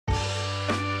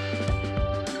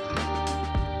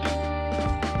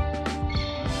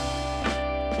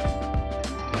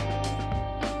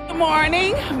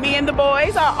morning. Me and the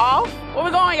boys are off. Where we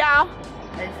going, y'all?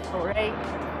 It's Parade.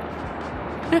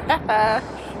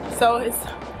 So it's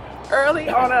early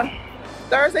on a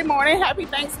Thursday morning. Happy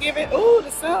Thanksgiving. Ooh,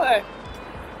 the sun.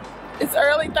 It's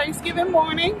early Thanksgiving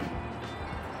morning.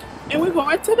 And we're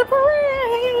going to the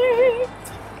parade.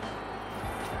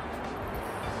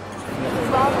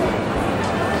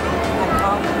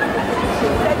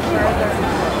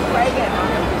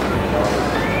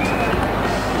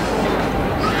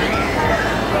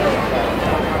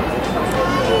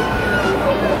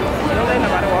 Don't let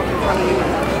nobody walk in front of you.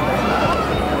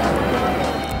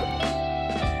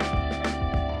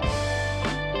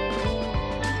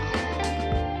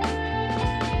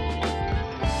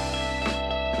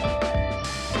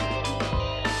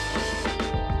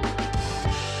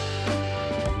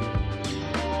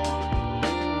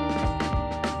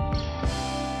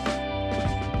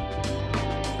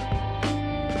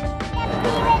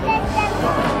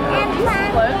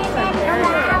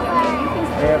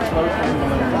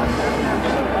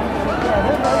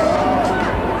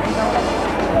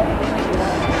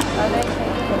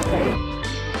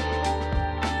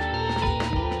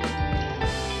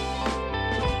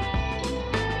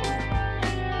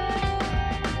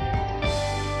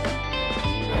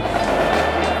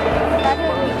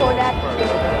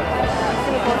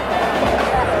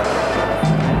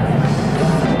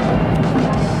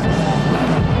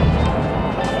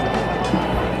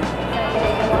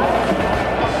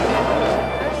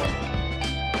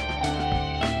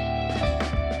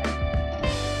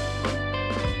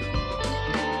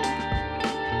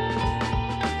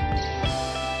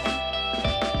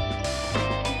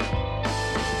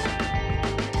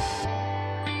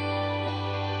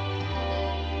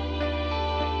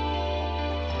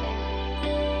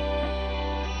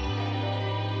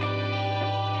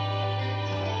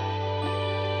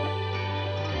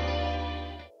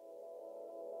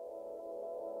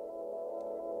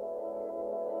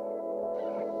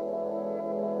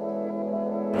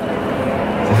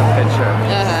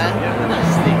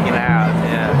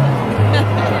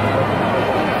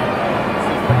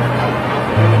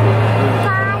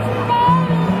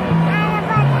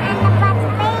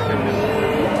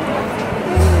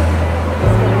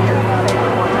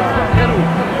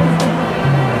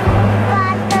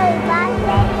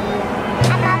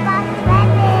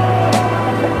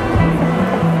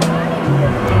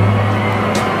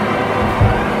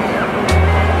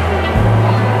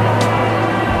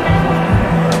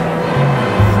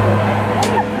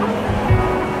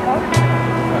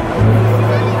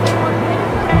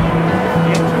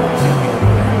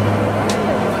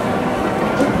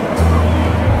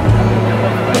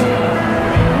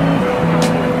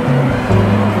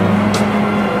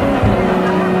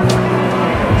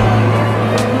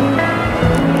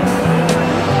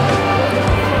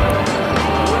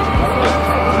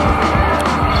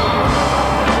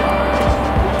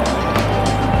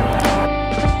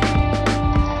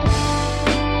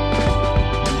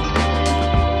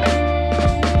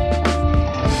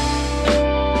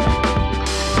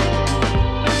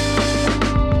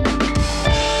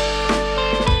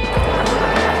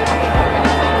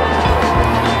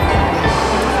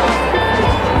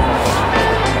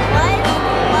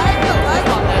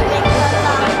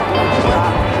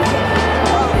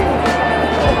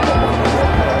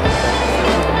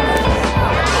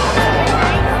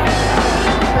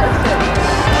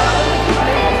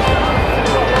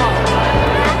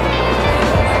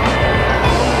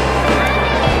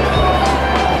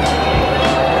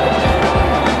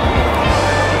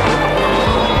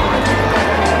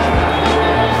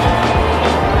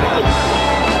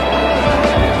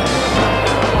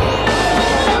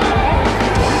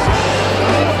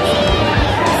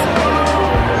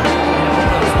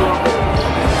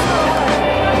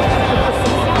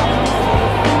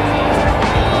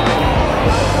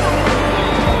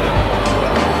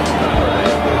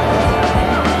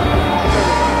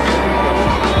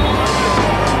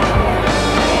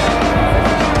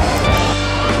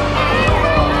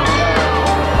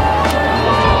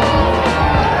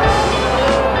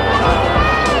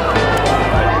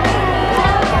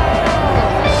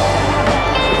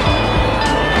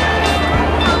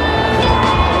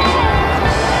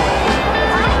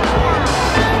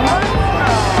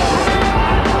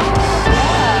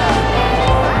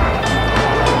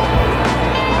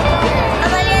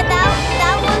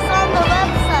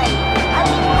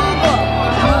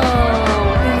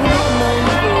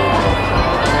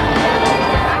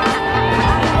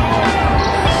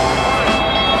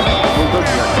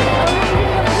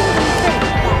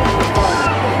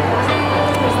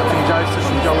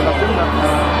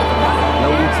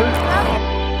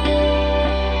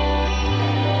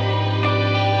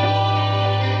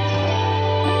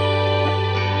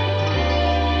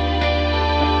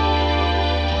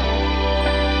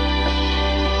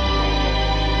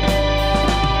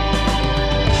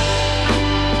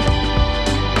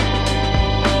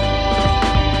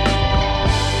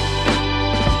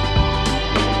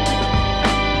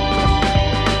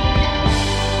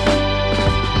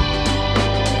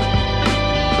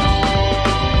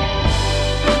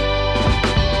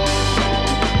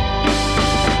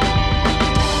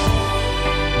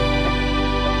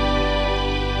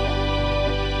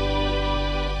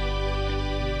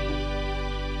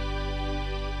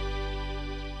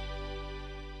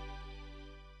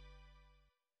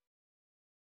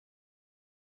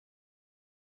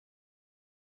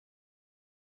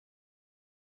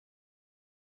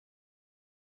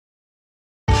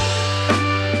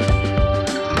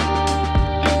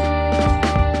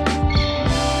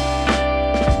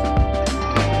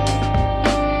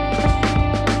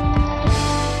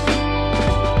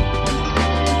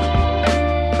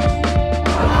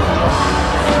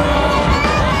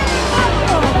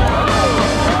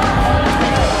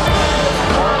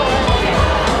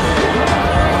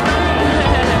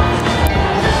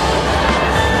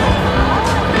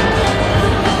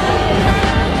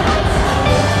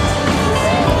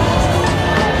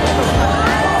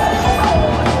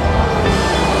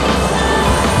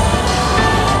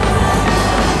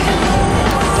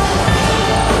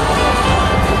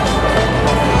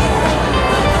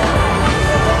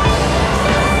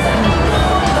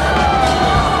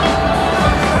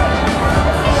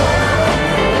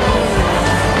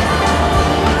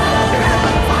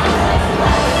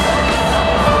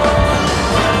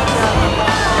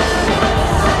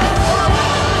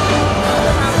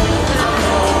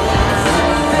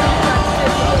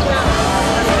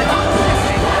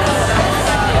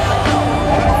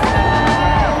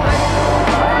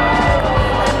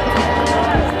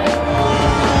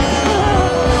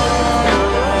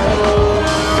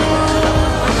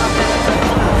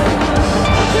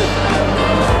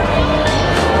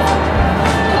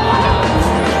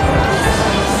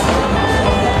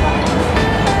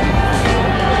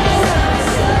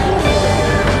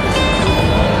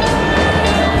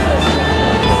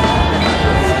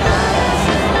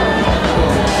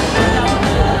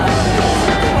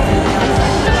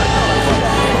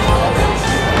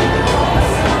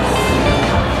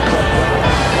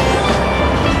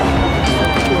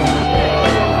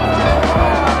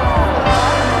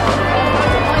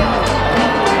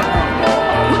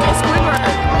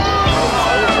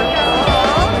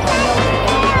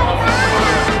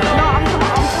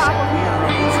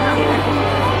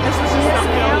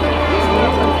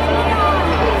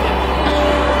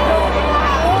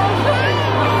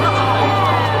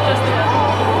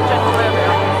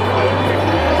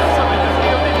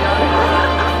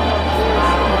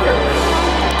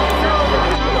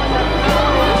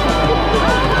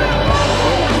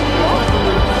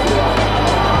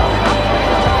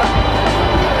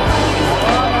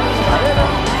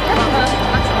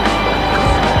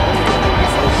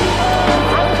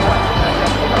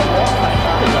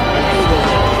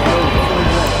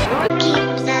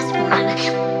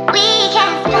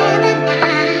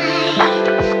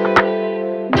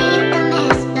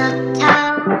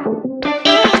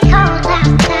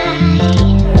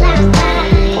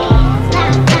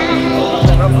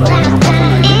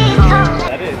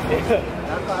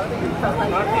 I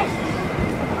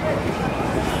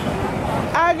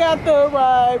got the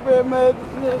right remote.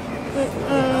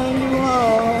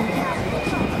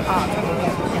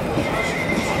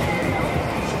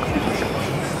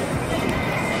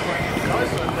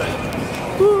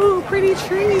 Ooh, pretty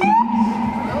tree.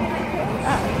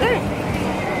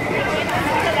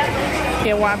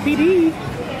 NYPD.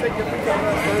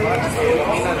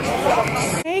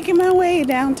 Making my way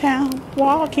downtown,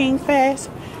 walking fast,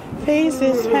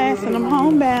 faces fast, and I'm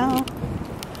homebound.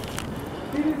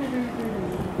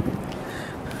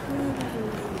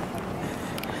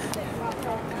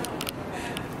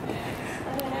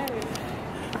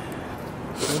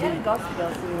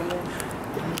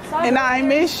 And I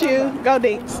miss you. Go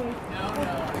Dinks.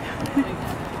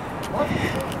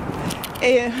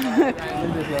 Yeah.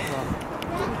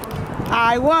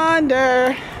 I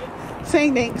wonder,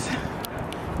 sing Dinks,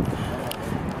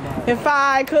 if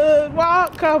I could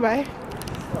walk away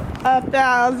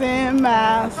 1,000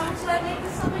 miles.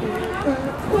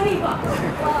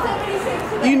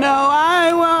 You know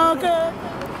I walk up.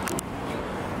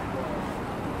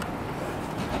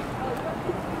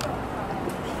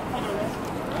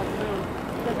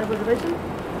 Reservation?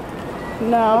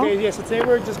 No. Okay, yeah, so today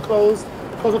we're just closed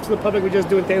up to the public. We're just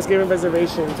doing Thanksgiving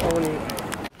reservations only.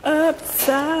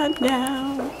 Upside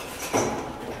down,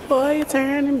 boy, you're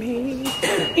turning me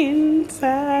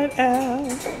inside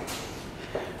out.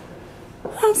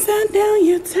 Upside down,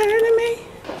 you're turning me.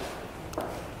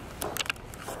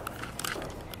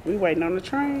 We waiting on the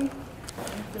train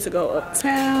to go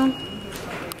uptown.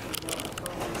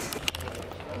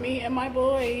 Me and my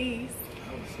boys.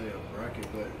 I would say a bracket,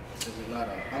 but since it's not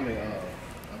a, I'm a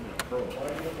pro.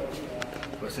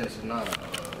 But since it's not a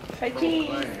Say pro cheese.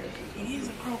 class, It is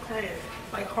a pro class,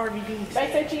 like Harvey D's.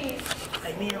 Say cheese.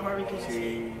 Like me and Harvey D's.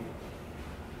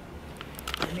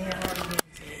 Like me and Harvey D's.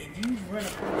 If you run a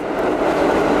pro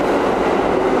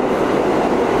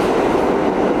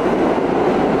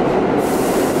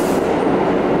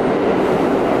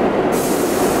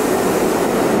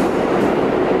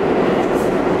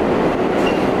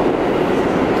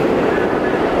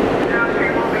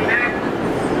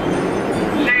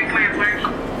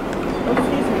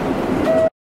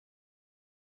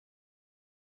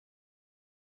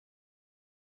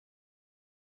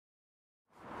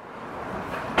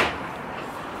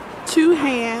Two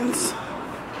hands.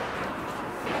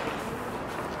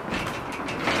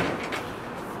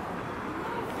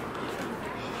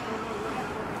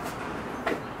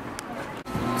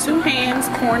 Two hands,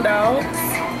 corn dogs.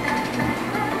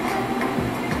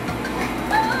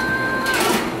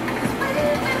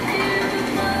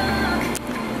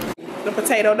 The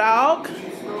potato dog.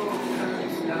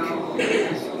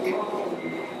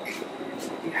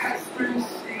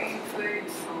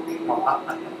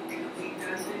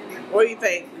 What do you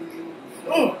think?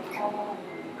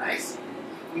 nice.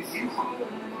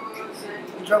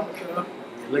 jump killer.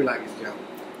 It look like it's jumping.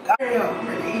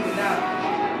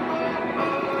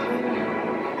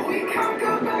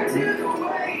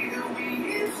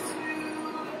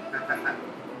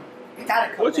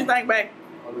 What you think, babe?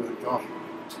 Oh, this is jumping.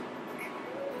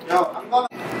 Yo, I'm gonna.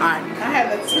 Alright, I have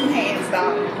the two hands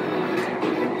dog.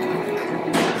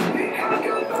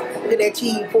 Look at that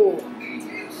cheese pull.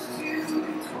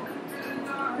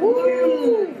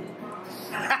 Woo!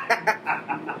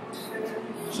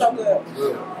 So good.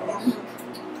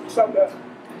 So good.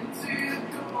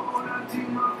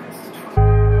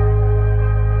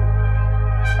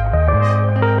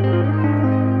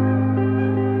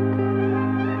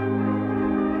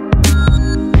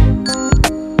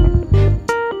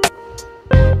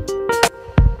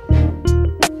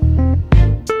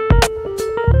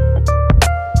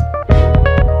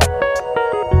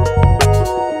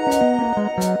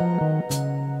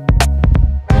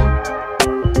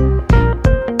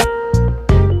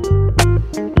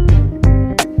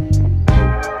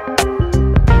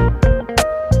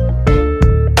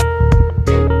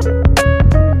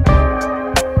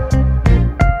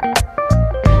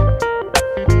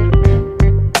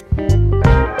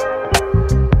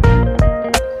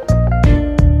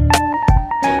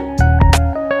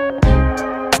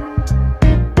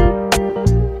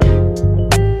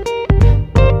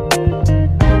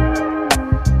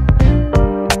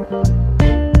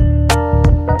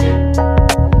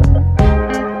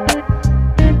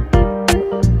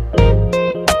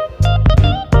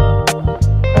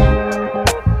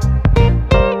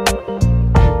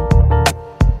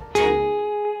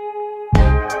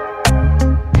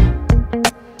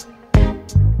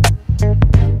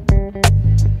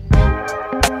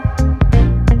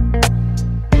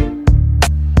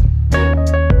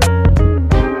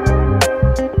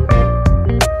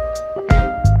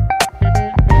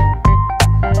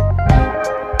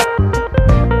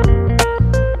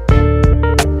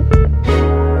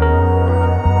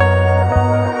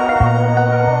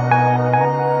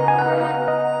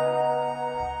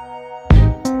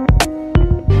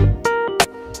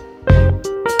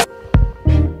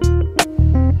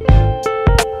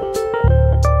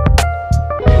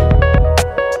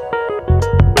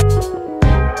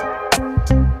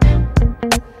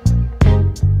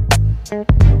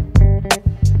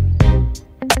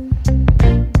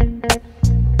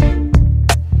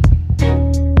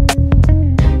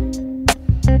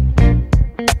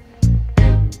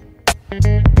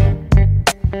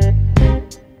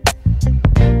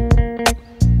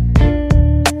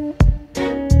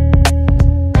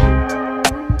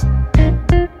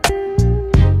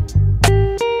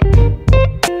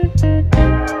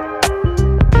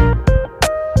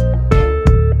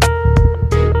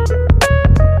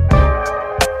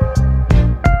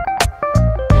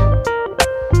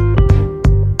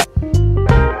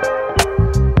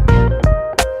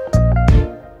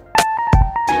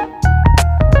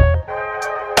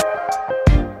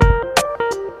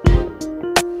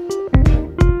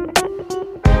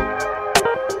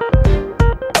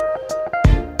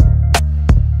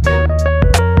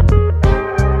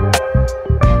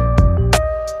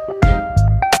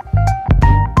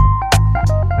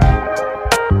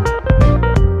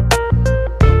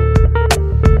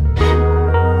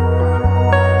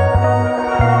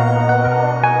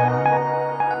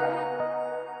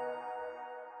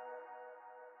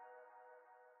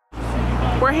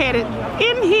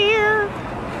 in here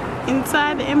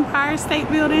inside the Empire State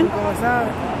Building. Go inside.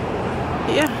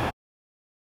 Yeah.